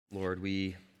Lord,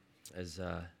 as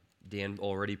Dan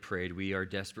already prayed, we are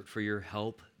desperate for your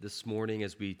help this morning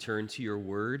as we turn to your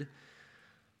word.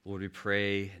 Lord, we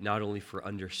pray not only for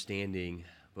understanding,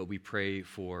 but we pray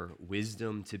for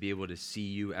wisdom to be able to see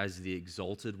you as the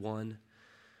exalted one.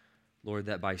 Lord,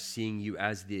 that by seeing you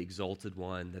as the exalted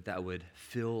one, that would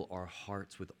fill our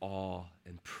hearts with awe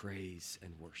and praise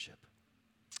and worship.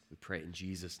 We pray in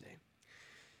Jesus' name.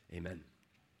 Amen.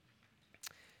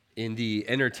 In the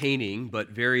entertaining but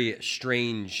very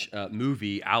strange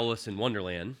movie, Alice in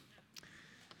Wonderland,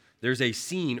 there's a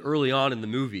scene early on in the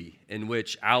movie in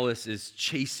which Alice is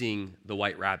chasing the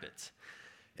white rabbit.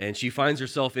 And she finds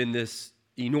herself in this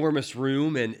enormous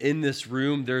room, and in this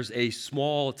room there's a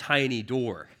small, tiny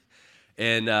door.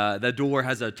 And that door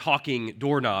has a talking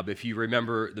doorknob, if you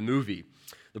remember the movie.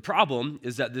 The problem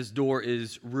is that this door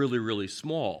is really, really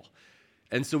small.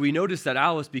 And so we notice that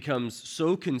Alice becomes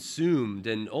so consumed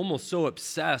and almost so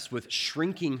obsessed with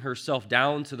shrinking herself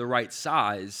down to the right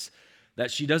size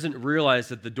that she doesn't realize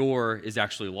that the door is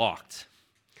actually locked.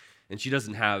 And she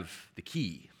doesn't have the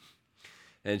key.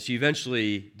 And she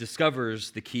eventually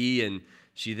discovers the key, and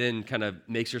she then kind of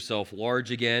makes herself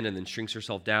large again and then shrinks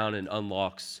herself down and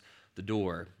unlocks the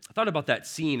door. I thought about that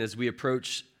scene as we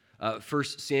approach 1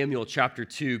 Samuel chapter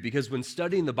 2, because when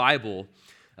studying the Bible,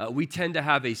 we tend to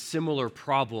have a similar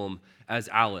problem as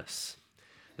Alice.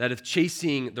 That if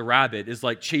chasing the rabbit is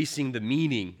like chasing the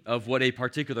meaning of what a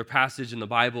particular passage in the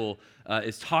Bible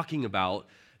is talking about,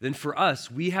 then for us,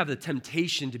 we have the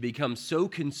temptation to become so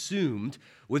consumed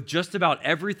with just about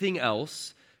everything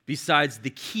else besides the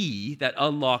key that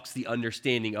unlocks the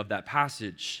understanding of that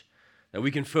passage. That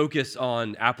we can focus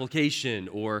on application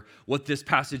or what this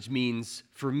passage means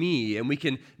for me, and we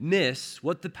can miss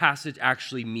what the passage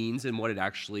actually means and what it's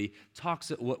actually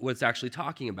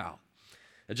talking about.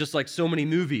 And just like so many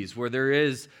movies where there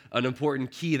is an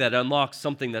important key that unlocks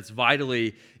something that's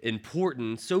vitally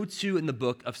important, so too in the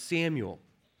book of Samuel.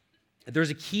 There's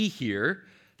a key here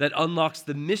that unlocks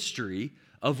the mystery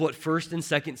of what 1 and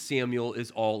 2 Samuel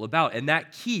is all about, and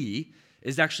that key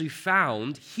is actually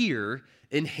found here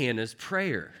in Hannah's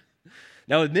prayer.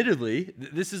 Now, admittedly,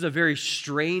 this is a very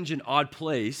strange and odd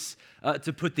place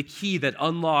to put the key that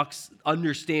unlocks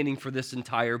understanding for this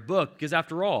entire book, because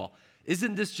after all,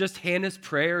 isn't this just Hannah's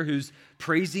prayer who's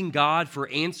praising God for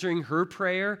answering her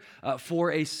prayer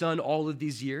for a son all of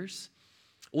these years?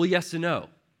 Well, yes and no.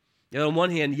 Now, on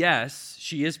one hand, yes,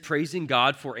 she is praising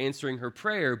God for answering her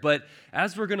prayer, but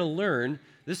as we're going to learn,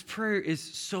 this prayer is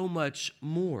so much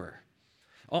more.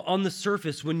 On the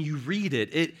surface, when you read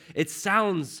it, it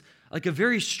sounds like a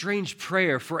very strange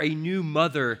prayer for a new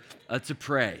mother to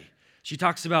pray. She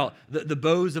talks about the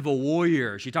bows of a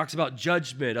warrior. She talks about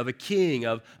judgment of a king,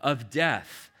 of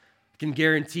death. I can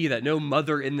guarantee that no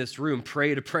mother in this room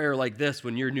prayed a prayer like this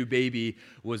when your new baby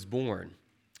was born.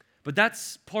 But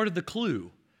that's part of the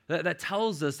clue. That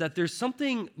tells us that there's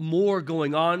something more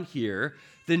going on here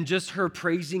than just her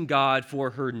praising God for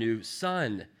her new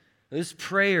son. This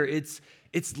prayer, it's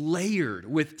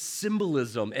layered with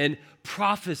symbolism and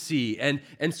prophecy and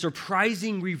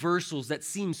surprising reversals that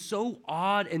seem so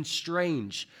odd and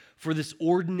strange for this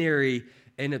ordinary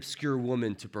and obscure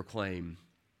woman to proclaim.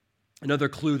 Another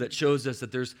clue that shows us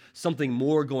that there's something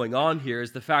more going on here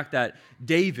is the fact that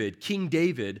King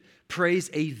David, prays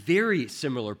a very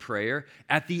similar prayer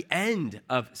at the end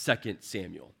of 2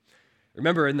 Samuel.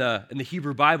 Remember, in the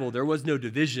Hebrew Bible, there was no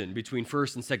division between 1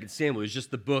 and 2 Samuel. It was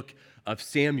just the book of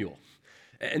Samuel.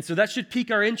 And so that should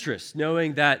pique our interest,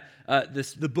 knowing that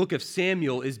the book of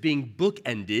Samuel is being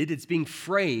bookended. It's being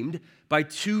framed by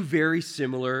two very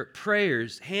similar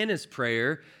prayers, Hannah's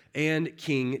prayer and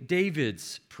King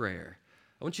David's prayer.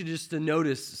 I want you just to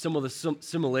notice some of the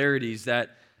similarities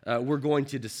that we're going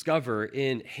to discover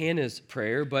in Hannah's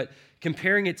prayer, but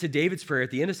comparing it to David's prayer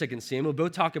at the end of 2 Samuel,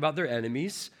 both talk about their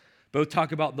enemies, both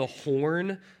talk about the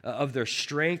horn of their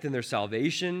strength and their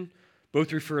salvation,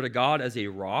 both refer to God as a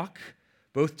rock,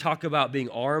 both talk about being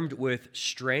armed with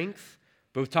strength,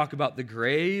 both talk about the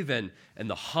grave and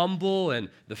the humble and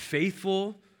the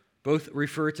faithful, both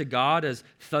refer to God as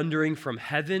thundering from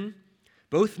heaven,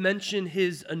 both mention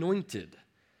his anointed,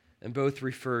 and both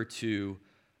refer to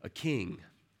a king.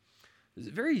 It's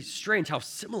very strange how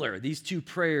similar these two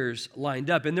prayers lined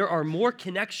up, and there are more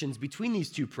connections between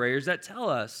these two prayers that tell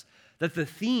us that the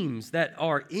themes that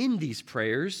are in these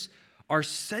prayers are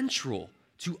central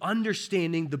to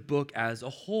understanding the book as a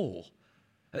whole.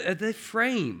 They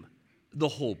frame the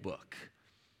whole book.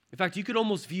 In fact, you could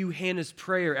almost view Hannah's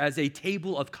prayer as a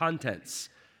table of contents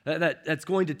that's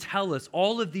going to tell us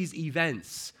all of these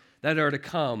events that are to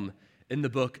come in the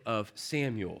book of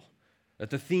Samuel. That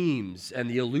the themes and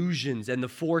the allusions and the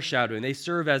foreshadowing, they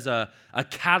serve as a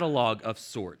catalog of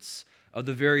sorts of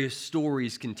the various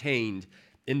stories contained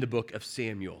in the book of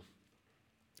Samuel.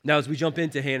 Now, as we jump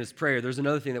into Hannah's prayer, there's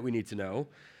another thing that we need to know,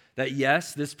 that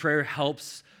yes, this prayer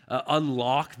helps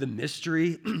unlock the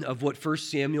mystery of what 1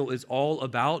 Samuel is all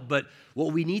about, but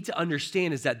what we need to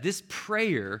understand is that this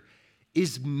prayer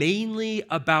is mainly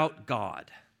about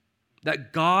God.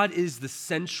 That God is the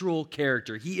central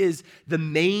character. He is the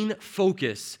main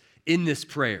focus in this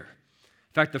prayer.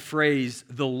 In fact, the phrase,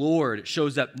 the Lord,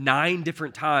 shows up 9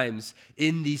 different times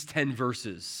in these 10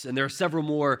 verses. And there are several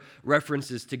more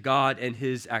references to God and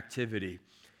his activity.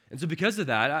 And so because of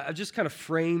that, I've just kind of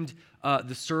framed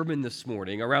the sermon this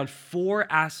morning around 4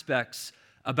 aspects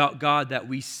about God that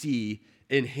we see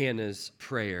in Hannah's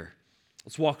prayer.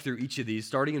 Let's walk through each of these.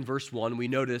 Starting in verse 1, we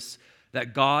notice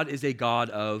that God is a God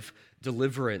of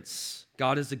deliverance.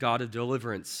 God is a God of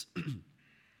deliverance.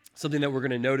 Something that we're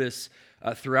going to notice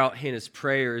throughout Hannah's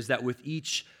prayer is that with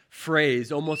each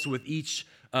phrase, almost with each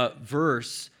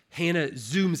verse, Hannah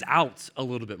zooms out a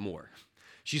little bit more.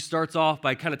 She starts off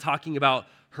by kind of talking about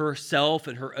herself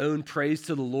and her own praise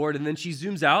to the Lord, and then she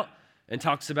zooms out and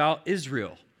talks about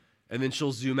Israel. And then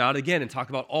she'll zoom out again and talk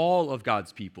about all of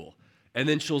God's people. And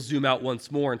then she'll zoom out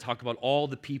once more and talk about all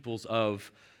the peoples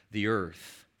of the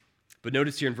earth. But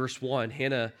notice here in verse 1,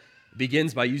 Hannah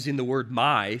begins by using the word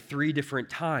my 3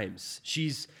 different times.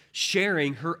 She's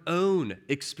sharing her own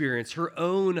experience, her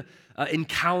own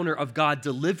encounter of God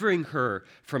delivering her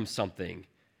from something.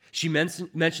 She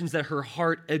mentions that her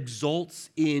heart exults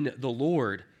in the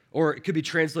Lord, or it could be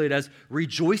translated as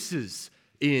rejoices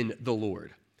in the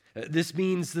Lord. This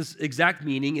exact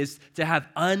meaning is to have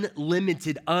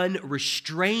unlimited,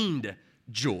 unrestrained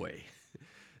joy.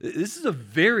 This is a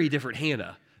very different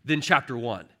Hannah than chapter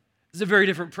 1. This is a very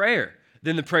different prayer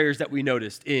than the prayers that we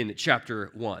noticed in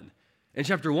chapter 1. In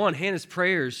chapter 1, Hannah's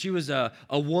prayers, she was a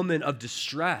woman of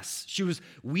distress. She was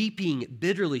weeping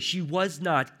bitterly. She was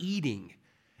not eating.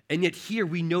 And yet here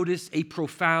we notice a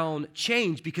profound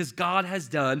change because God has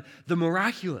done the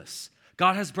miraculous.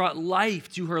 God has brought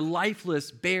life to her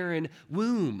lifeless, barren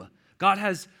womb. God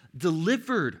has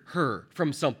delivered her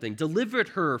from something, delivered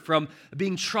her from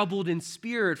being troubled in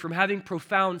spirit, from having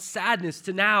profound sadness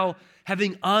to now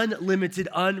having unlimited,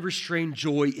 unrestrained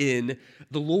joy in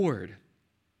the Lord.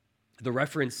 The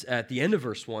reference at the end of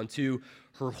verse 1 to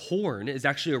her horn is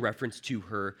actually a reference to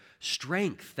her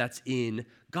strength that's in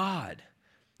God.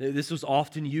 This was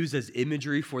often used as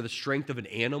imagery for the strength of an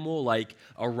animal like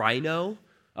a rhino.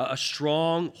 A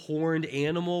strong horned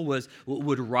animal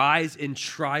would rise in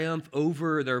triumph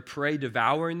over their prey,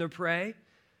 devouring their prey.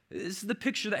 This is the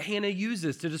picture that Hannah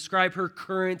uses to describe her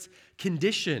current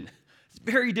condition. It's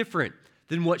very different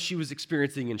than what she was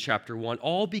experiencing in chapter 1,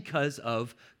 all because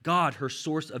of God. Her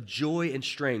source of joy and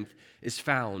strength is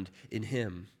found in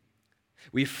him.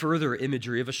 We have further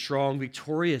imagery of a strong,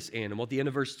 victorious animal at the end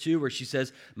of verse 2 where she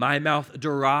says, "My mouth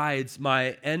derides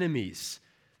my enemies."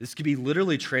 This could be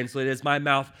literally translated as my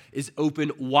mouth is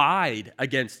open wide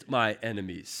against my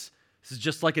enemies. This is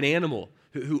just like an animal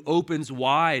who opens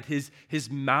wide his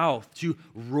mouth to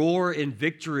roar in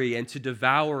victory and to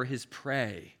devour his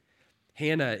prey.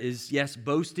 Hannah is, yes,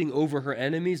 boasting over her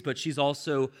enemies, but she's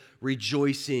also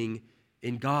rejoicing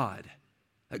in God.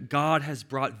 God has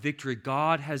brought victory.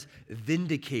 God has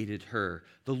vindicated her.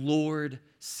 The Lord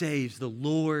saves. The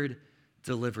Lord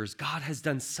delivers. God has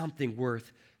done something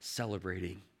worth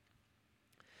celebrating.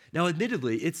 Now,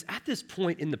 admittedly, it's at this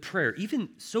point in the prayer,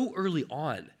 even so early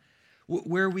on,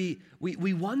 where we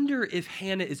wonder if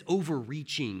Hannah is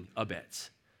overreaching a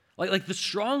bit. Like the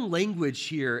strong language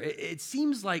here, it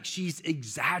seems like she's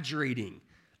exaggerating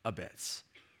a bit.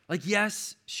 Like,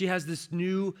 yes, she has this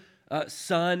new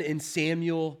son in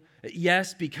Samuel.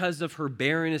 Yes, because of her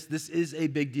barrenness, this is a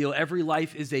big deal. Every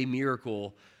life is a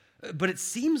miracle. But it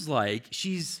seems like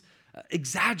she's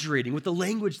exaggerating with the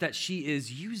language that she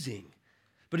is using.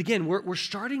 But again, we're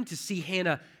starting to see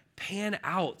Hannah pan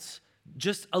out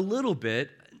just a little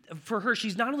bit. For her,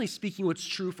 she's not only speaking what's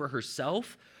true for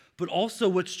herself, but also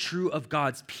what's true of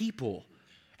God's people.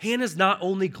 Hannah's not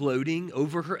only gloating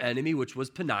over her enemy, which was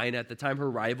Peninnah at the time,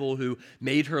 her rival who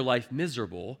made her life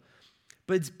miserable,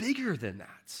 but it's bigger than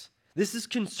that. This is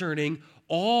concerning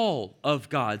all of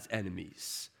God's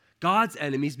enemies. God's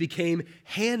enemies became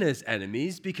Hannah's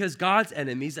enemies because God's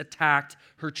enemies attacked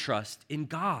her trust in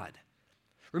God.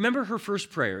 Remember her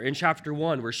first prayer in chapter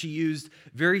 1 where she used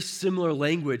very similar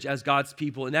language as God's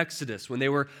people in Exodus when they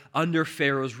were under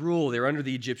Pharaoh's rule. They were under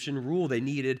the Egyptian rule. They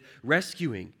needed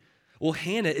rescuing. Well,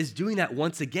 Hannah is doing that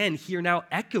once again here now,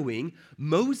 echoing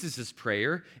Moses'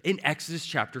 prayer in Exodus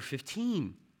chapter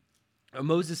 15.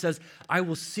 Moses says, I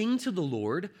will sing to the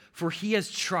Lord, for he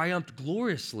has triumphed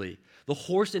gloriously. The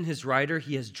horse and his rider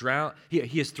he has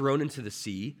thrown into the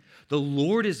sea. The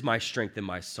Lord is my strength and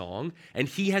my song, and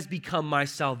he has become my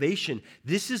salvation.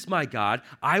 This is my God.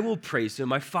 I will praise him.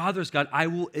 My father's God. I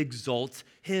will exalt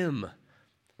him.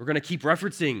 We're going to keep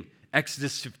referencing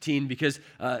Exodus 15 because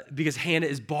Hannah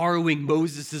is borrowing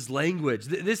Moses' language.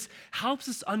 This helps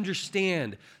us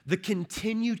understand the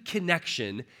continued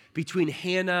connection between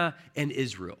Hannah and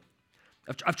Israel.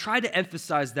 I've tried to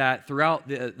emphasize that throughout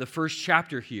the first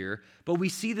chapter here, but we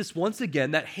see this once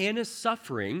again, that Hannah's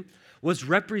suffering was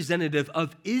representative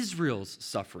of Israel's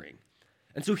suffering.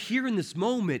 And so here in this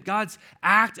moment, God's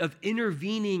act of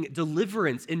intervening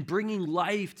deliverance and bringing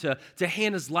life to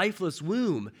Hannah's lifeless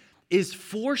womb is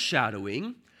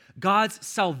foreshadowing God's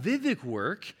salvific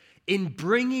work in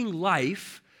bringing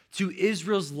life to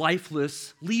Israel's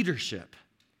lifeless leadership.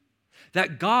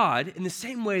 That God, in the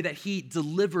same way that he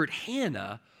delivered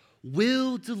Hannah,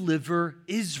 will deliver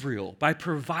Israel by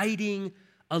providing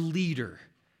a leader.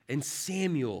 And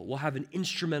Samuel will have an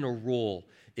instrumental role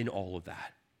in all of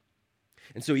that.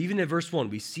 And so even in verse 1,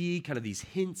 we see kind of these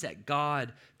hints at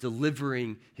God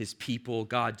delivering his people,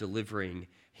 God delivering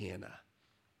Hannah.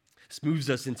 This moves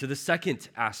us into the second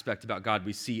aspect about God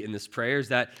we see in this prayer, is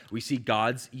that we see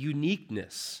God's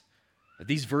uniqueness.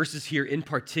 These verses here in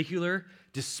particular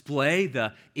display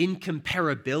the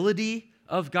incomparability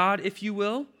of God, if you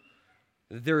will.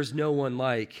 There is no one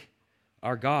like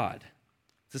our God.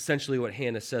 It's essentially what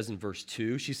Hannah says in verse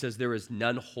 2. She says, there is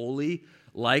none holy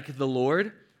like the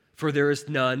Lord, for there is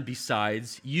none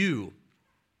besides you.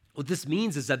 What this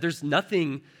means is that there's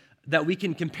nothing that we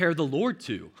can compare the Lord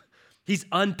to. He's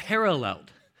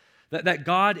unparalleled. That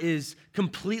God is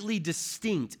completely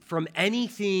distinct from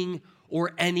anything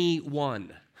or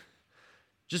anyone.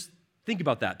 Just think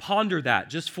about that. Ponder that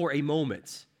just for a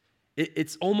moment.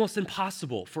 It's almost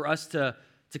impossible for us to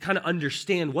kind of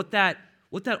understand what that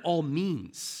all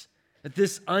means. That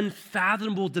this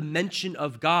unfathomable dimension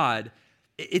of God,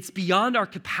 it's beyond our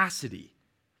capacity.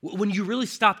 When you really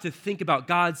stop to think about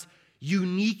God's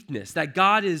uniqueness, that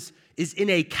God is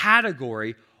in a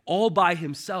category all by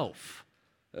himself.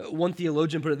 One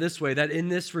theologian put it this way, that in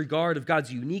this regard of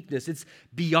God's uniqueness, it's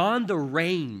beyond the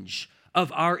range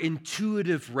of our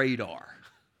intuitive radar.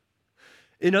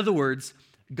 In other words,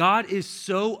 God is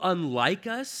so unlike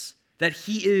us that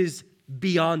he is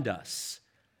beyond us.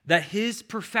 That his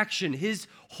perfection, his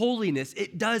holiness,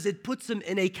 it puts him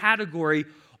in a category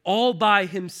all by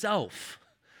himself.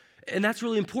 And that's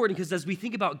really important because as we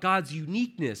think about God's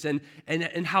uniqueness and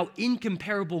how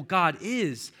incomparable God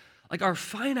is, like our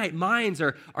finite minds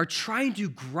are trying to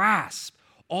grasp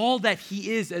all that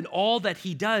he is and all that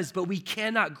he does, but we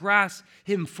cannot grasp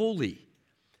him fully.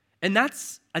 And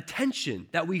that's a tension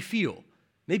that we feel,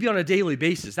 maybe on a daily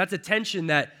basis. That's a tension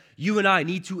that you and I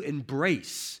need to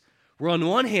embrace. Where on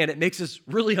one hand, it makes us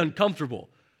really uncomfortable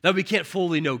that we can't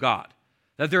fully know God.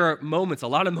 That there are moments, a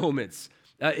lot of moments,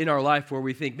 in our life where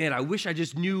we think, man, I wish I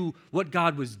just knew what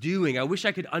God was doing. I wish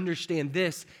I could understand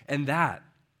this and that.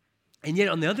 And yet,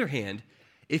 on the other hand,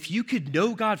 if you could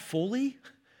know God fully,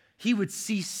 he would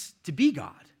cease to be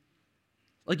God.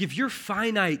 Like if your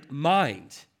finite mind,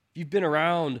 if you've been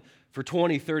around for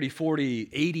 20, 30, 40,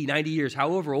 80, 90 years,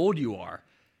 however old you are,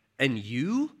 and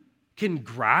you can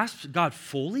grasp God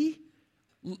fully,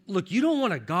 look, you don't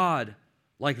want a God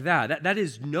like that. That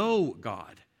is no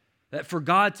God. That for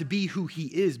God to be who he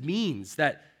is means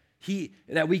that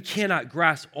we cannot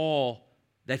grasp all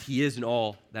that he is and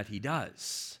all that he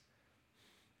does.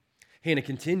 Hannah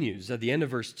continues at the end of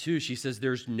verse 2. She says,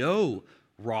 there's no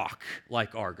rock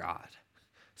like our God.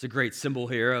 It's a great symbol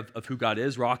here of who God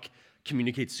is. Rock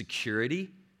communicates security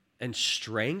and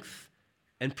strength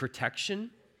and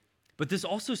protection. But this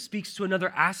also speaks to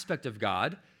another aspect of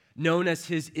God known as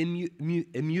his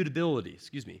immutability.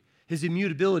 His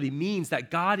immutability means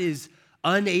that God is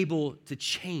unable to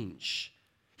change.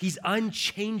 He's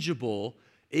unchangeable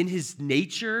in his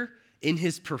nature, in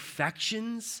his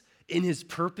perfections, in his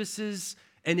purposes,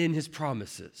 and in his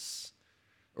promises.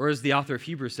 Or as the author of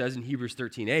Hebrews says in Hebrews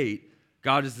 13:8,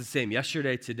 God is the same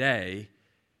yesterday, today,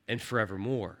 and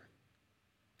forevermore.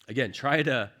 Again, try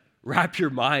to wrap your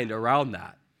mind around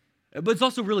that. But it's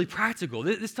also really practical.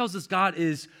 This tells us God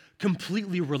is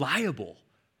completely reliable.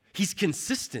 He's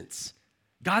consistent.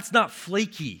 God's not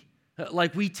flaky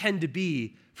like we tend to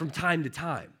be from time to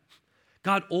time.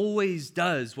 God always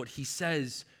does what he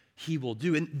says he will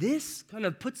do. And this kind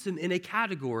of puts him in a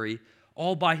category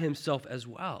all by himself as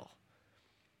well.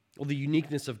 Well, the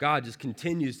uniqueness of God just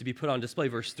continues to be put on display.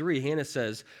 Verse 3, Hannah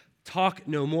says, talk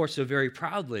no more so very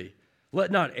proudly.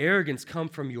 Let not arrogance come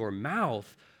from your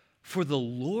mouth, For the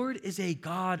Lord is a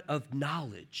God of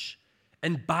knowledge,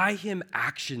 and by him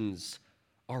actions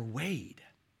are weighed.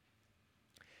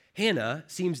 Hannah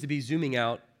seems to be zooming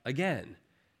out again,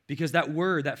 because that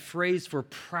word, that phrase for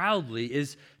proudly,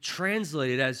 is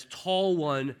translated as tall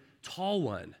one, tall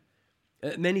one.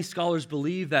 Many scholars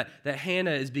believe that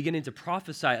Hannah is beginning to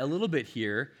prophesy a little bit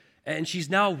here, and she's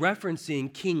now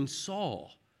referencing King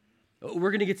Saul.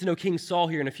 We're going to get to know King Saul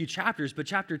here in a few chapters, but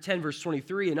chapter 10, verse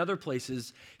 23, and other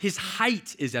places, his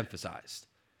height is emphasized.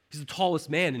 He's the tallest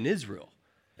man in Israel.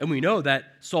 And we know that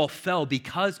Saul fell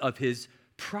because of his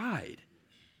pride.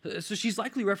 So she's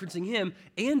likely referencing him,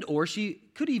 and or she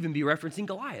could even be referencing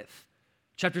Goliath.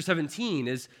 Chapter 17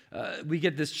 is, we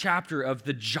get this chapter of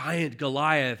the giant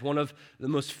Goliath, one of the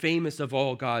most famous of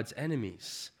all God's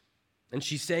enemies. And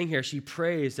she's saying here, she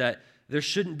prays that there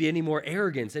shouldn't be any more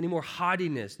arrogance, any more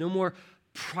haughtiness, no more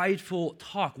prideful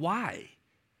talk. Why?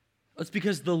 It's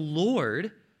because the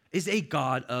Lord is a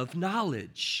God of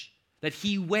knowledge, that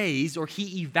he weighs or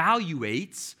he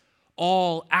evaluates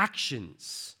all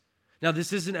actions. Now,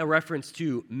 this isn't a reference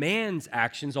to man's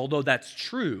actions, although that's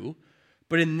true,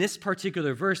 but in this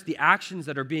particular verse, the actions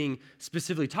that are being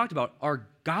specifically talked about are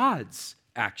God's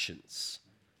actions.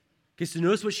 Okay, so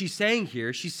notice what she's saying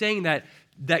here. She's saying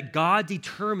that God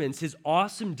determines his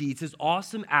awesome deeds, his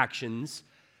awesome actions,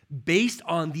 based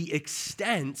on the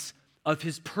extent of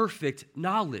his perfect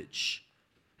knowledge.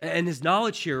 And his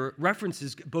knowledge here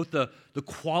references both the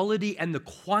quality and the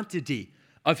quantity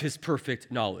of his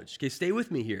perfect knowledge. Okay, stay with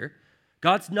me here.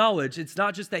 God's knowledge, it's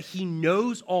not just that he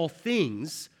knows all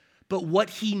things, but what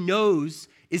he knows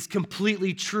is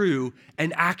completely true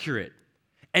and accurate.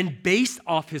 And based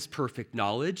off his perfect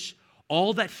knowledge,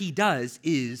 all that he does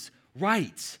is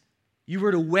right. You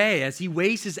were to weigh, as he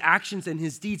weighs his actions and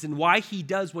his deeds and why he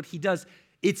does what he does,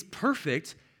 it's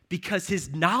perfect because his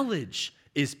knowledge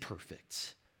is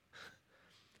perfect.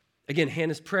 Again,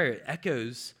 Hannah's prayer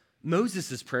echoes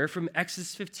Moses' prayer from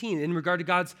Exodus 15 in regard to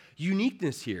God's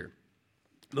uniqueness here.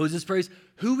 Moses prays,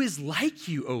 "Who is like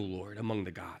you, O Lord, among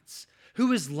the gods?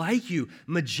 Who is like you,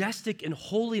 majestic in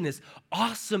holiness,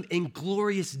 awesome in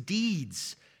glorious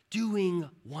deeds, doing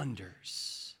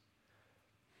wonders?"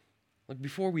 Look,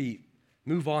 before we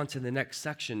move on to the next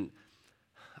section,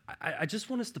 I just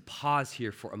want us to pause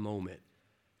here for a moment,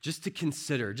 just to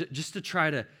consider, just to try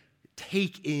to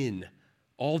take in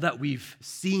all that we've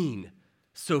seen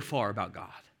so far about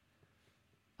God.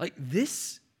 Like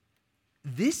this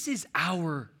is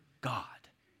our God.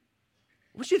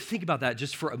 I want you to think about that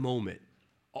just for a moment.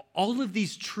 All of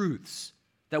these truths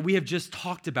that we have just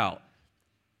talked about,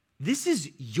 this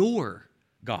is your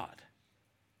God.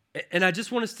 And I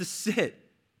just want us to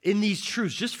sit in these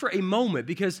truths just for a moment,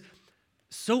 because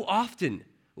so often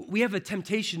we have a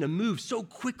temptation to move so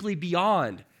quickly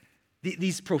beyond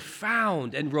these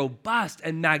profound and robust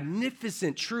and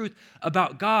magnificent truth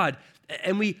about God,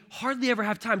 and we hardly ever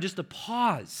have time just to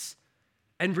pause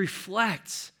and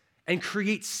reflect and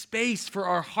create space for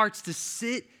our hearts to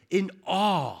sit in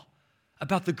awe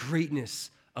about the greatness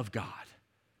of God.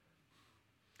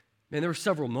 Man, there were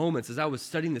several moments as I was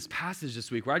studying this passage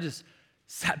this week where I just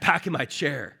sat back in my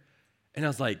chair and I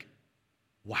was like,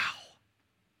 wow.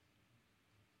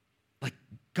 Like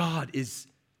God is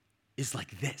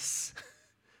like this.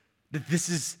 That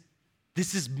this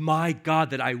is my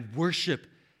God that I worship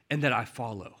and that I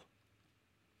follow.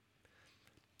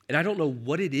 And I don't know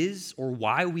what it is or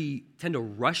why we tend to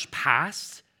rush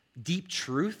past deep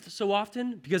truth so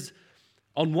often, because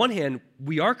on one hand,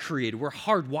 we are created, we're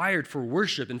hardwired for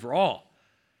worship and for awe.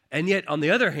 And yet, on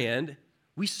the other hand,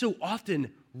 we so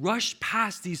often rush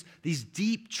past these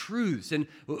deep truths, and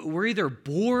we're either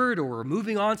bored or we're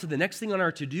moving on to the next thing on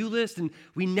our to-do list, and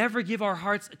we never give our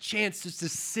hearts a chance just to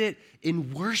sit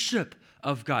in worship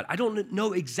of God. I don't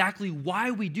know exactly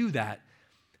why we do that,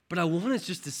 but I want us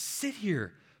just to sit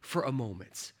here for a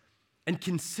moment and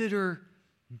consider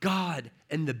God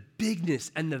and the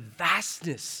bigness and the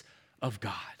vastness of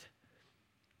God.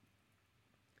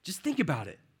 Just think about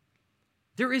it.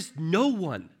 There is no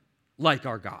one like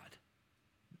our God.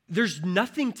 There's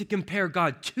nothing to compare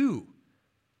God to.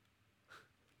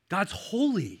 God's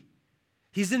holy.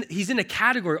 He's in a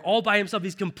category all by himself.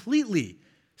 He's completely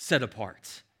set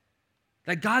apart.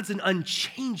 That God's an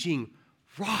unchanging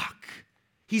rock.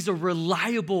 He's a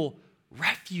reliable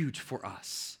refuge for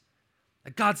us.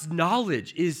 That God's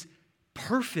knowledge is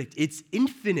perfect. It's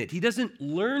infinite. He doesn't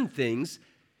learn things.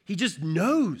 He just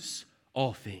knows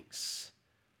all things.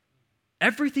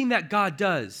 Everything that God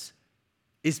does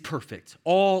is perfect.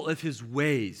 All of his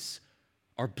ways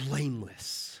are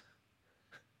blameless.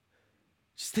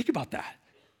 Just think about that.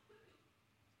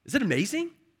 Is it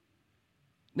amazing?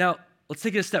 Now, let's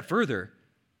take it a step further.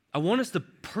 I want us to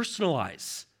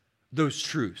personalize those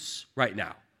truths right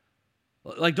now.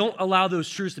 Like, don't allow those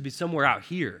truths to be somewhere out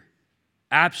here,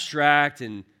 abstract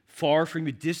and far from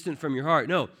you, distant from your heart.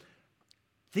 No,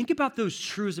 think about those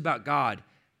truths about God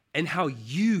and how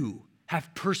you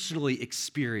have personally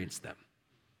experienced them,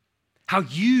 how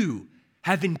you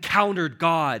have encountered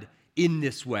God in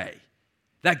this way,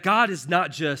 that God is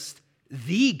not just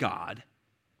the God,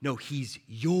 no, he's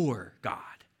your God.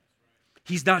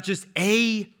 He's not just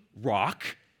a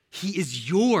rock, he is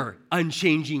your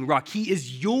unchanging rock. He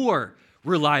is your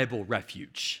reliable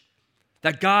refuge.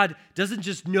 That God doesn't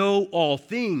just know all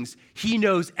things, he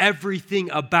knows everything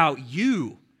about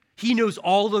you. He knows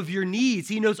all of your needs.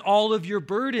 He knows all of your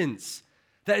burdens.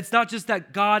 That it's not just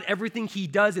that God, everything he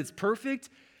does, it's perfect.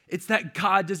 It's that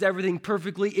God does everything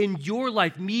perfectly in your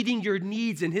life, meeting your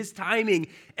needs in his timing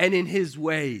and in his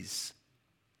ways.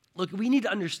 Look, we need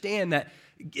to understand that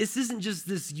this isn't just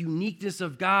this uniqueness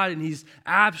of God and he's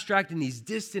abstract and he's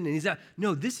distant and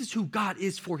no, this is who God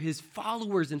is for his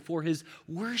followers and for his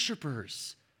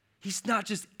worshipers. He's not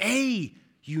just a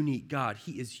unique God,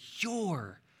 he is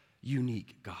your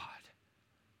unique God.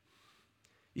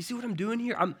 You see what I'm doing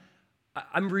here?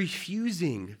 I'm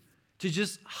refusing to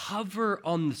just hover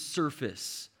on the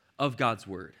surface of God's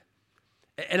word.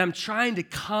 And I'm trying to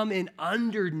come in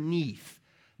underneath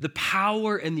the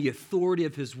power and the authority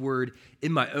of his word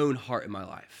in my own heart and my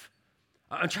life.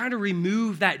 I'm trying to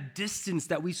remove that distance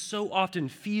that we so often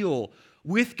feel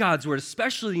with God's word,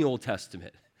 especially in the Old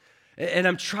Testament. And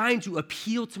I'm trying to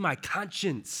appeal to my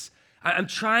conscience. I'm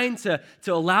trying to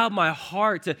allow my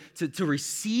heart to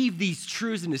receive these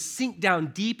truths and to sink down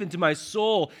deep into my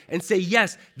soul and say,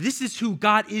 yes, this is who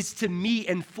God is to me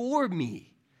and for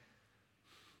me.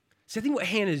 See, I think what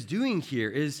Hannah is doing here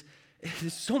is,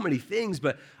 there's so many things,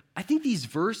 but I think these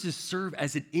verses serve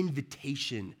as an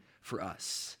invitation for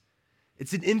us.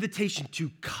 It's an invitation to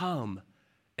come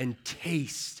and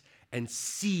taste and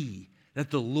see that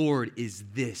the Lord is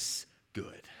this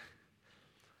good.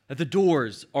 That the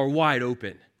doors are wide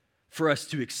open for us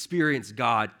to experience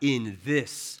God in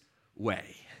this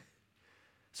way.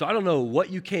 So I don't know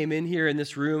what you came in here in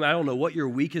this room. I don't know what your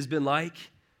week has been like.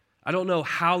 I don't know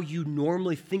how you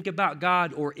normally think about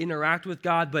God or interact with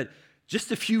God, but just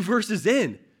a few verses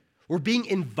in, we're being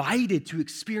invited to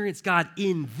experience God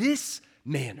in this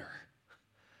manner,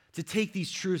 to take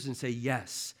these truths and say,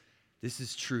 yes, this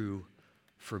is true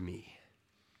for me.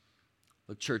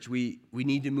 Look, church, we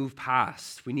need to move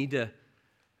past. We need to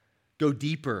go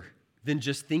deeper than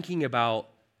just thinking about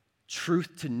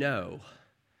truth to know.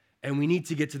 And we need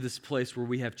to get to this place where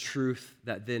we have truth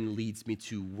that then leads me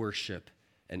to worship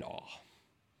and awe.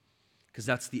 Because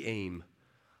that's the aim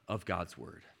of God's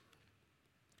word.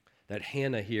 That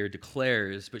Hannah here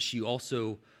declares, but she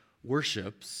also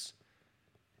worships,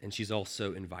 and she's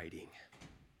also inviting.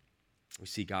 We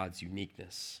see God's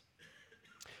uniqueness.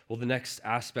 Well, the next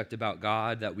aspect about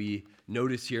God that we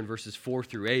notice here in verses 4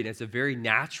 through 8, and it's a very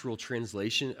natural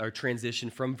translation or transition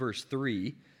from verse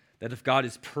 3, that if God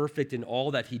is perfect in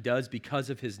all that he does because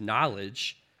of his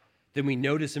knowledge, then we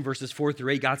notice in verses 4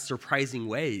 through 8 God's surprising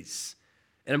ways.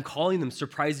 And I'm calling them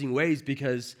surprising ways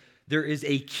because there is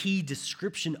a key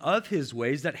description of his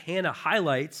ways that Hannah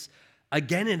highlights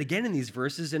again and again in these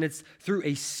verses, and it's through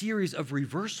a series of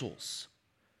reversals.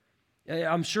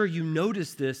 I'm sure you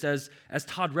noticed this as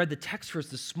Todd read the text for us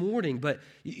this morning, but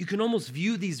you can almost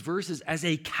view these verses as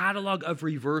a catalog of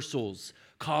reversals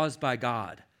caused by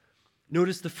God.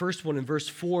 Notice the first one in verse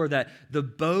 4, that the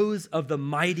bows of the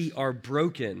mighty are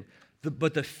broken,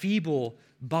 but the feeble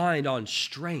bind on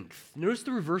strength. Notice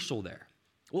the reversal there.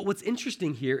 Well, what's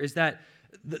interesting here is that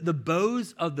the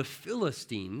bows of the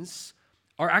Philistines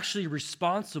are actually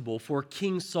responsible for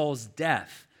King Saul's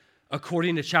death,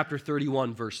 according to chapter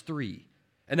 31, verse 3.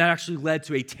 And that actually led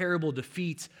to a terrible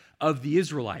defeat of the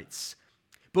Israelites.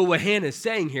 But what Hannah is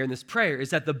saying here in this prayer is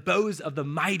that the bows of the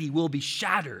mighty will be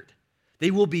shattered.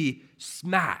 They will be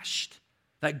smashed.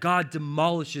 That God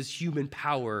demolishes human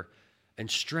power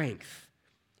and strength.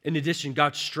 In addition,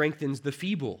 God strengthens the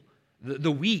feeble,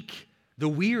 the weak, the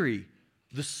weary,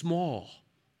 the small.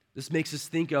 This makes us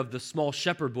think of the small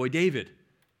shepherd boy David,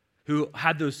 who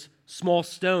had those small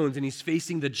stones, and he's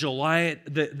facing the giant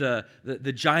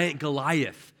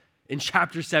Goliath in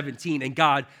chapter 17, and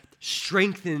God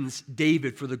strengthens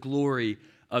David for the glory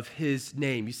of his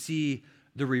name. You see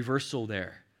the reversal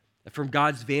there. From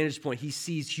God's vantage point, he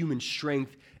sees human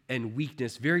strength and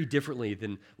weakness very differently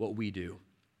than what we do.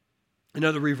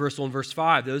 Another reversal in verse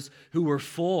 5, those who were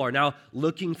full are now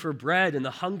looking for bread, and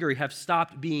the hungry have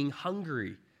stopped being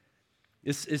hungry.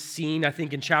 This is seen, I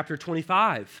think, in chapter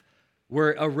 25,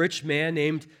 where a rich man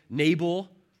named Nabal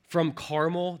from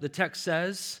Carmel, the text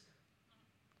says,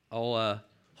 I'll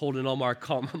hold in all my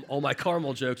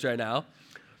Carmel jokes right now.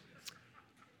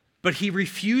 But he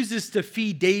refuses to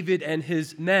feed David and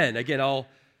his men. Again, I'll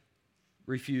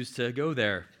refuse to go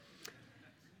there.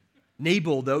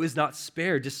 Nabal, though, is not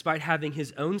spared despite having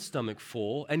his own stomach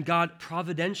full, and God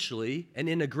providentially and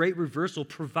in a great reversal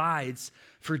provides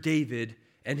for David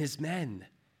and his men.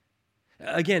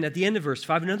 Again, at the end of verse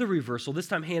 5, another reversal, this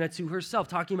time Hannah to herself,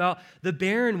 talking about the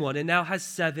barren one, and now has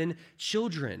 7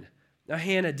 children. Now,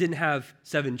 Hannah didn't have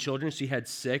 7 children. She had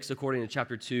 6, according to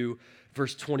chapter 2,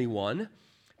 verse 21.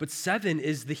 But 7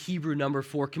 is the Hebrew number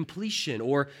for completion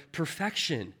or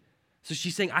perfection. So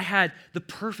she's saying, I had the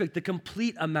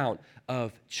complete amount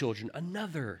of children.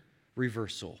 Another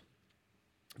reversal.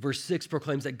 Verse 6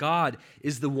 proclaims that God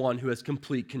is the one who has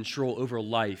complete control over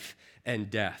life and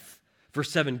death.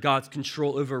 Verse 7, God's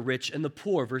control over rich and the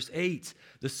poor. Verse 8,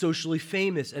 the socially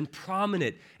famous and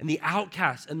prominent and the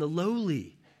outcast and the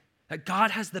lowly. That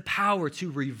God has the power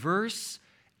to reverse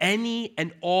any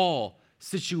and all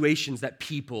situations that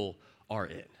people are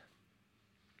in.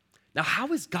 Now,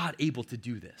 how is God able to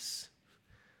do this?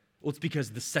 Well, it's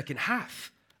because the second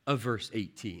half of verse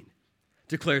 18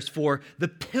 declares, for the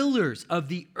pillars of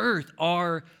the earth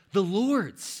are the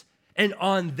Lord's, and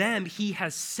on them he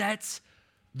has set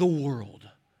the world.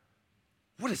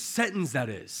 What a sentence that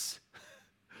is.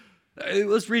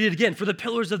 Let's read it again. For the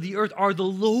pillars of the earth are the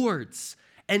Lord's,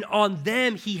 and on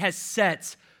them he has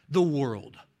set the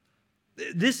world.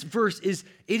 This verse is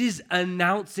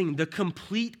announcing the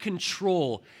complete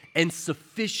control and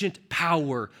sufficient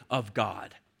power of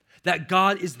God. That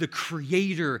God is the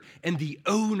creator and the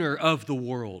owner of the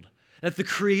world. That the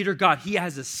creator God, he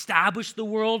has established the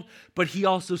world, but he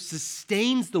also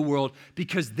sustains the world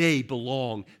because they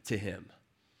belong to him.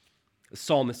 The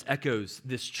psalmist echoes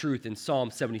this truth in Psalm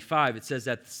 75. It says,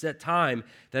 at the set time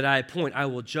that I appoint, I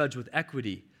will judge with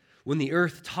equity. When the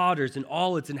earth totters and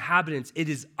all its inhabitants, it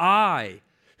is I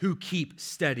who keep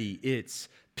steady its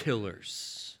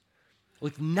pillars.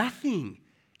 Like nothing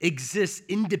exists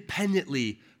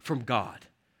independently from God.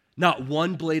 Not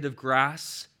one blade of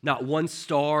grass, not one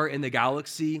star in the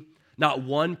galaxy, not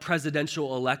one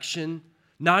presidential election,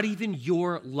 not even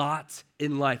your lot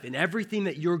in life. And everything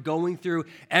that you're going through,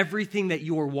 everything that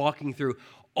you are walking through,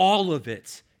 all of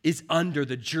it is under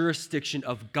the jurisdiction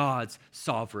of God's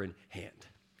sovereign hand.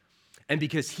 And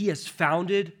because he has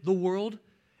founded the world,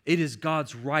 it is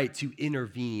God's right to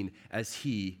intervene as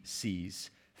he sees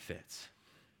fit.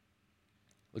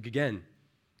 Look again,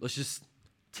 let's just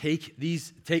take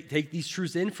these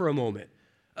truths in for a moment.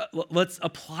 Let's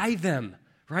apply them,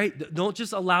 right? Don't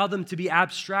just allow them to be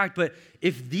abstract, but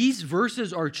if these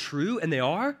verses are true, and they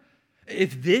are,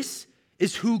 if this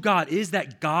is who God is,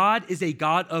 that God is a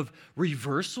God of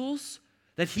reversals,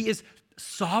 that he is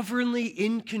sovereignly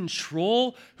in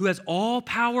control, who has all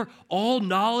power, all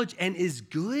knowledge, and is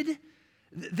good,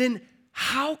 then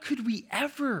how could we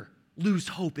ever lose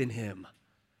hope in him?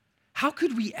 How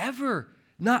could we ever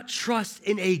not trust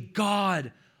in a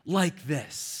God like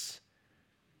this?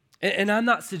 And I'm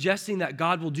not suggesting that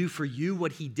God will do for you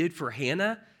what he did for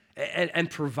Hannah and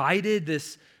provided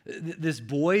this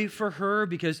boy for her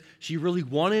because she really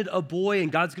wanted a boy,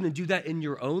 and God's going to do that in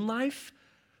your own life.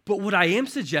 But what I am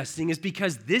suggesting is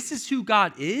because this is who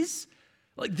God is,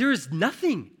 like there is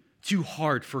nothing too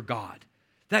hard for God.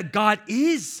 That God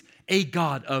is a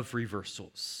God of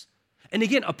reversals. And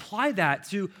again, apply that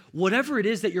to whatever it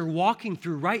is that you're walking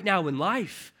through right now in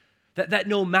life. That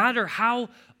no matter how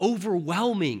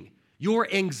overwhelming your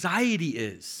anxiety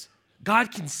is,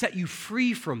 God can set you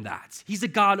free from that. He's a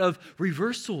God of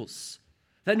reversals.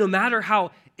 That no matter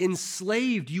how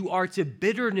enslaved you are to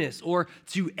bitterness or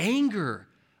to anger,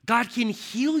 God can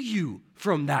heal you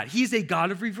from that. He's a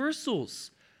God of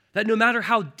reversals. That no matter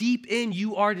how deep in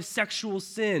you are to sexual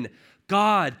sin,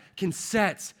 God can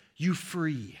set you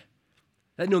free.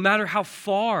 That no matter how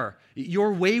far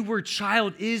your wayward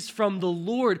child is from the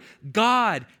Lord,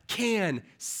 God can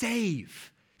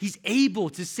save. He's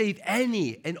able to save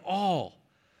any and all.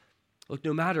 Look,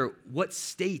 no matter what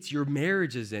state your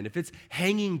marriage is in, if it's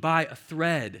hanging by a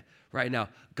thread right now,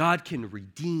 God can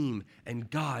redeem and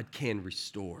God can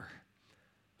restore.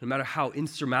 No matter how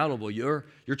insurmountable your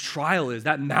trial is,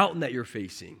 that mountain that you're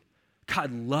facing,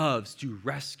 God loves to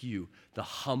rescue the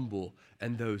humble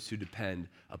and those who depend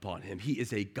upon him. He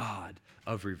is a God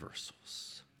of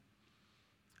reversals.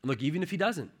 And look, even if he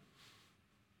doesn't,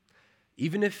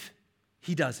 if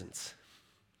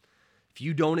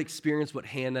you don't experience what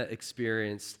Hannah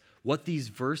experienced, what these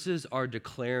verses are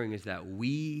declaring is that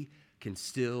we can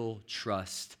still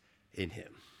trust in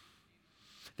him.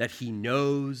 that he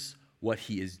knows what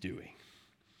he is doing.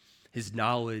 His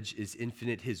knowledge is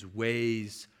infinite. His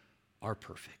ways are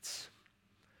perfect.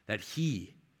 That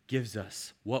he gives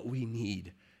us what we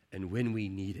need and when we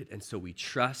need it. And so we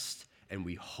trust and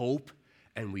we hope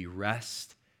and we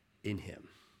rest in him.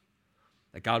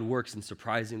 That God works in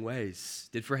surprising ways.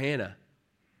 Did for Hannah.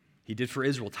 He did for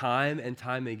Israel time and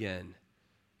time again.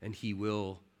 And he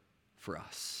will for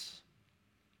us.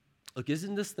 Look,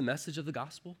 isn't this the message of the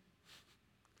gospel?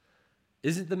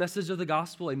 Isn't the message of the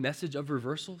gospel a message of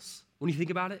reversals when you think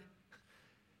about it?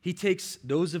 He takes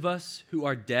those of us who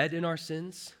are dead in our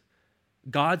sins,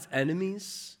 God's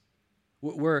enemies,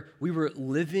 where we were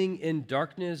living in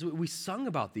darkness. We sung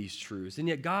about these truths, and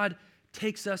yet God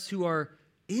takes us who are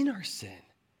in our sin.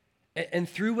 And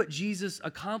through what Jesus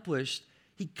accomplished,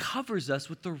 he covers us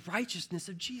with the righteousness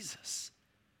of Jesus.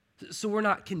 So we're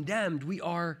not condemned, we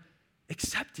are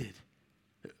accepted.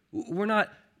 We're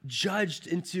not judged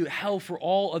into hell for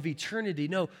all of eternity.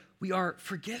 No, we are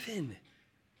forgiven,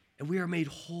 and we are made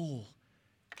whole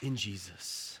in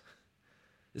Jesus.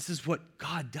 This is what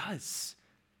God does.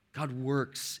 God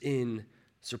works in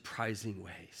surprising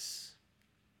ways.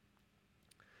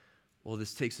 Well,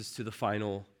 this takes us to the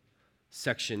final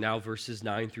section now, verses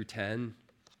 9 through 10.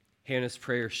 Hannah's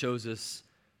prayer shows us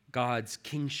God's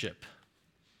kingship.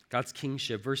 God's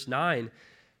kingship. Verse 9,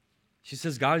 she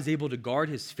says, God is able to guard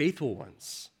his faithful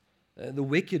ones. The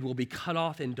wicked will be cut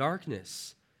off in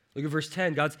darkness. Look at verse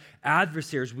 10. God's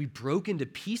adversaries will be broken to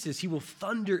pieces. He will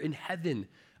thunder in heaven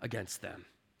against them.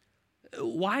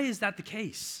 Why is that the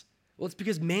case? Well, it's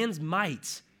because man's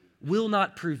might will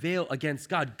not prevail against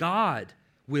God. God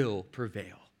will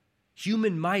prevail.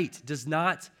 Human might does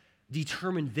not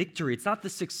determine victory. It's not the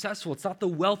successful. It's not the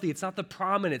wealthy. It's not the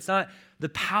prominent. It's not the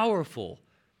powerful.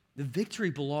 The victory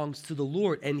belongs to the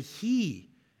Lord, and he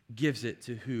gives it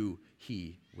to who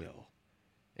he will.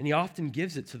 And he often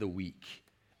gives it to the weak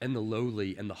and the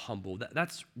lowly and the humble.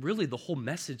 That's really the whole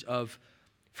message of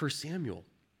 1 Samuel.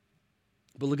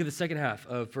 But look at the second half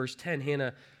of verse 10.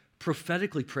 Hannah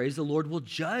prophetically prays, the Lord will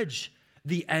judge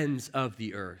the ends of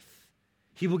the earth.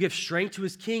 He will give strength to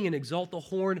his king and exalt the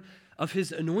horn of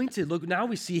his anointed. Look, now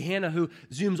we see Hannah who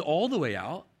zooms all the way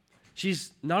out.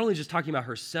 She's not only just talking about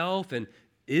herself and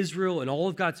Israel and all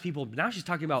of God's people, but now she's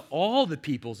talking about all the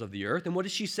peoples of the earth. And what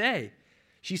does she say?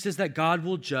 She says that God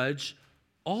will judge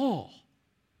all,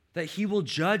 that he will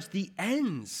judge the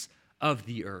ends of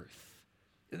the earth.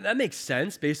 That makes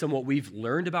sense based on what we've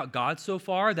learned about God so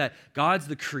far, that God's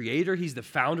the creator, he's the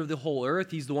founder of the whole earth,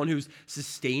 he's the one who's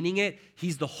sustaining it,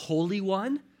 he's the Holy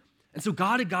One. And so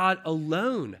God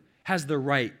alone has the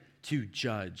right to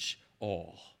judge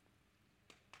all.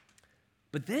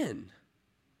 But then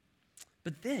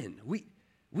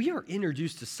we are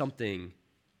introduced to something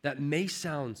that may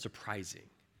sound surprising.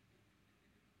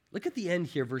 Look at the end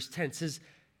here, verse 10. It says,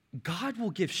 God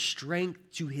will give strength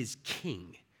to his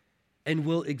king and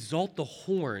will exalt the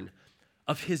horn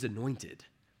of his anointed.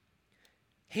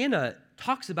 Hannah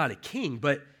talks about a king,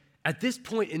 but at this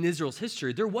point in Israel's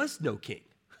history, there was no king.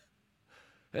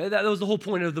 That was the whole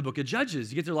point of the book of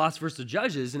Judges. You get to the last verse of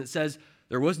Judges, and it says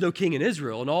there was no king in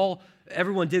Israel, and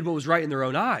everyone did what was right in their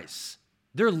own eyes.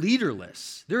 They're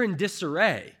leaderless. They're in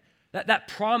disarray. That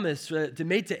promise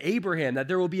made to Abraham that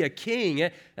there will be a king,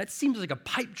 that seems like a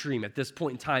pipe dream at this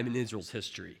point in time in Israel's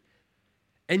history.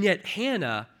 And yet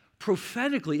Hannah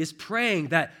prophetically is praying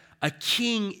that a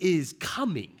king is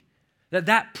coming,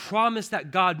 that promise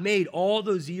that God made all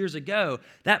those years ago,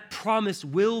 that promise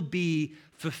will be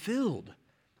fulfilled.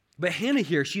 But Hannah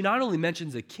here, she not only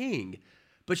mentions a king,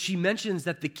 but she mentions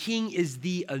that the king is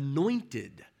the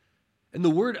anointed. And the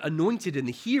word anointed in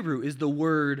the Hebrew is the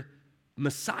word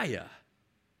Messiah.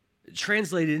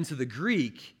 Translated into the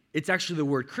Greek, it's actually the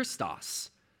word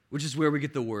Christos, which is where we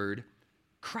get the word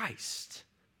Christ.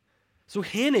 So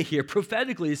Hannah here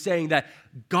prophetically is saying that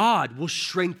God will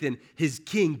strengthen his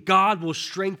king. God will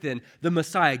strengthen the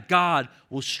Messiah. God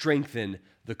will strengthen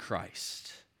the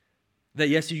Christ. That,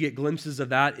 yes, you get glimpses of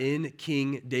that in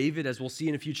King David, as we'll see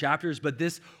in a few chapters, but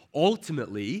this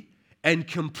ultimately and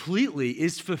completely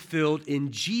is fulfilled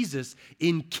in Jesus,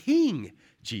 in King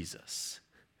Jesus.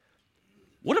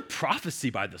 What a prophecy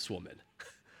by this woman.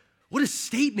 What a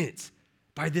statement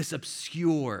by this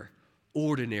obscure,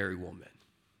 ordinary woman.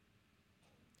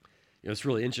 You know, what's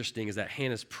really interesting is that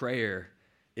Hannah's prayer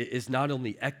is not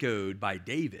only echoed by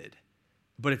David,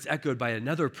 but it's echoed by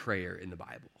another prayer in the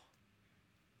Bible,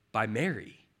 by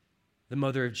Mary, the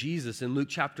mother of Jesus, in Luke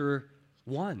chapter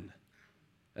 1.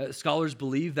 Scholars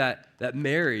believe that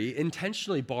Mary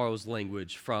intentionally borrows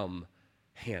language from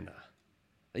Hannah.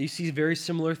 You see very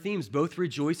similar themes, both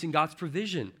rejoice in God's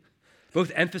provision,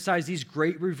 Both emphasize these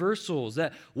great reversals,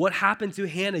 that what happened to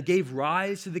Hannah gave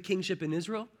rise to the kingship in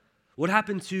Israel. What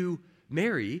happened to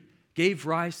Mary gave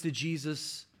rise to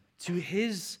Jesus, to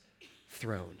his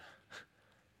throne.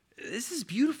 This is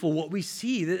beautiful what we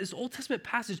see, this Old Testament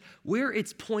passage, where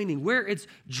it's pointing, where it's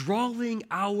drawing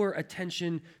our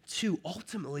attention to.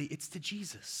 Ultimately, it's to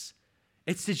Jesus.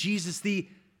 It's to Jesus, the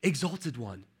exalted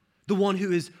one, the one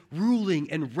who is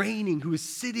ruling and reigning, who is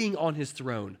sitting on his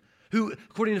throne, who,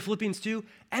 according to Philippians 2,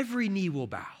 every knee will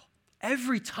bow,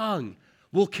 every tongue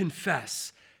will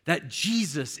confess that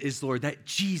Jesus is Lord, that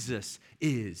Jesus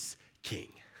is King,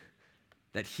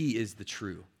 that he is the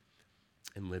true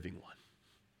and living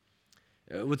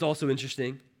one. What's also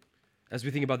interesting, as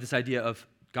we think about this idea of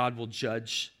God will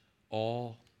judge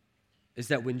all, is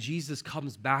that when Jesus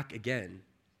comes back again,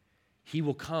 he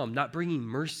will come not bringing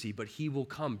mercy, but he will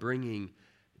come bringing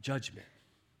judgment.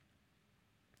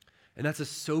 And that's a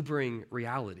sobering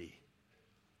reality,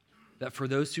 that for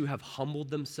those who have humbled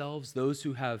themselves, those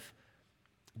who have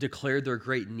declared their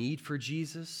great need for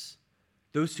Jesus,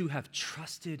 those who have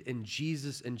trusted in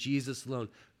Jesus and Jesus alone,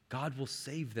 God will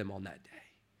save them on that day.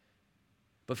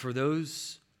 But for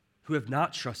those who have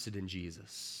not trusted in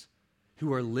Jesus,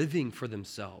 who are living for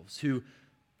themselves, who,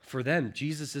 for them,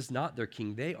 Jesus is not their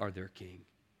king, they are their king,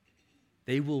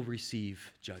 they will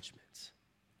receive judgment.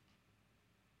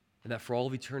 And that for all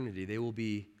of eternity, they will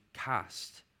be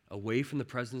cast away from the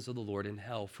presence of the Lord in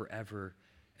hell forever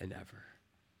and ever.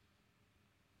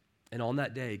 And on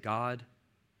that day, God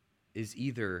is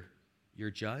either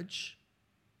your judge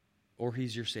or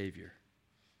he's your savior.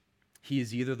 He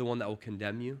is either the one that will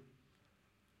condemn you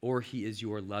or he is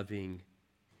your loving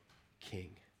king.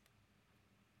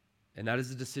 And that is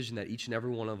a decision that each and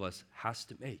every one of us has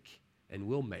to make and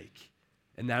will make.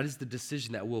 And that is the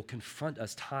decision that will confront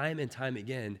us time and time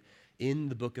again in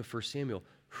the book of 1 Samuel.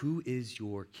 Who is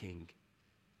your king?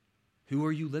 Who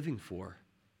are you living for?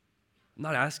 I'm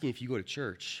not asking if you go to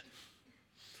church.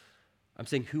 I'm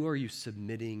saying, who are you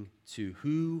submitting to?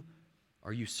 Who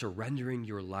are you surrendering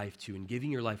your life to and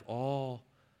giving your life all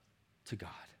to God?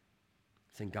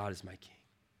 Saying, God is my king.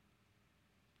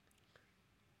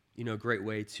 You know, a great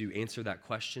way to answer that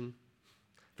question,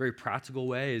 very practical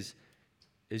way, is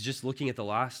just looking at the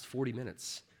last 40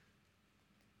 minutes.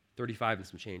 35 and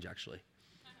some change, actually.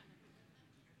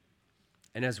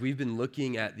 And as we've been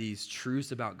looking at these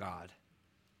truths about God,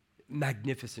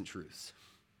 magnificent truths,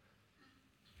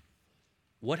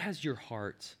 what has your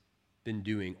heart been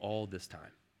doing all this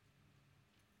time?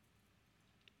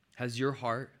 Has your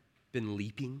heart been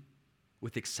leaping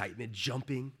with excitement,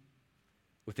 jumping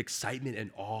with excitement and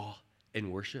awe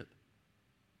and worship?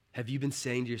 Have you been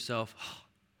saying to yourself, oh,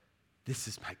 this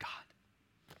is my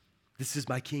God. This is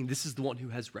my King. This is the one who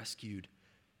has rescued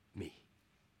me.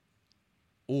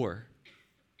 Or,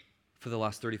 for the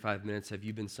last 35 minutes, have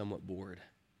you been somewhat bored?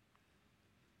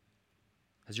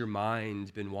 Has your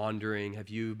mind been wandering? Have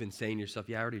you been saying to yourself,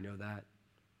 yeah, I already know that.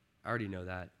 I already know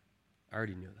that. I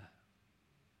already know that.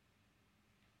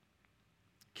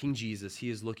 King Jesus,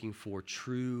 he is looking for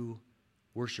true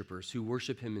worshipers who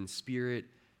worship him in spirit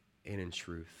and in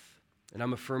truth. And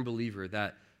I'm a firm believer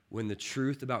that when the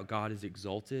truth about God is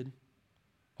exalted,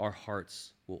 our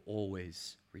hearts will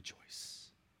always rejoice.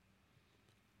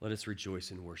 Let us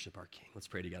rejoice and worship our King. Let's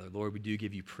pray together. Lord, we do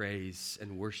give you praise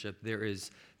and worship. There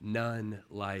is none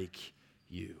like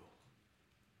you.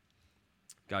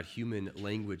 God, human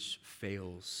language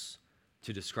fails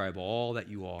to describe all that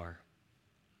you are.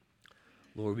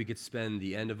 Lord, we could spend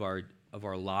the end of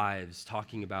our lives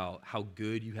talking about how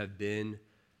good you have been,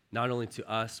 not only to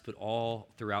us, but all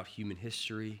throughout human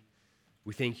history.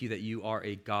 We thank you that you are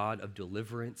a God of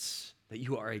deliverance, that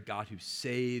you are a God who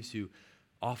saves, who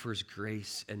offers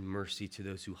grace and mercy to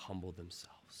those who humble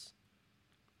themselves.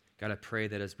 God, I pray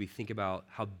that as we think about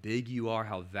how big you are,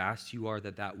 how vast you are,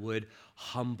 that would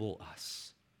humble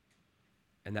us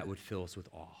and that would fill us with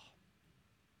awe.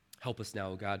 Help us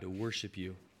now, God, to worship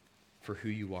you for who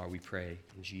you are, we pray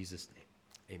in Jesus'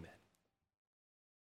 name. Amen.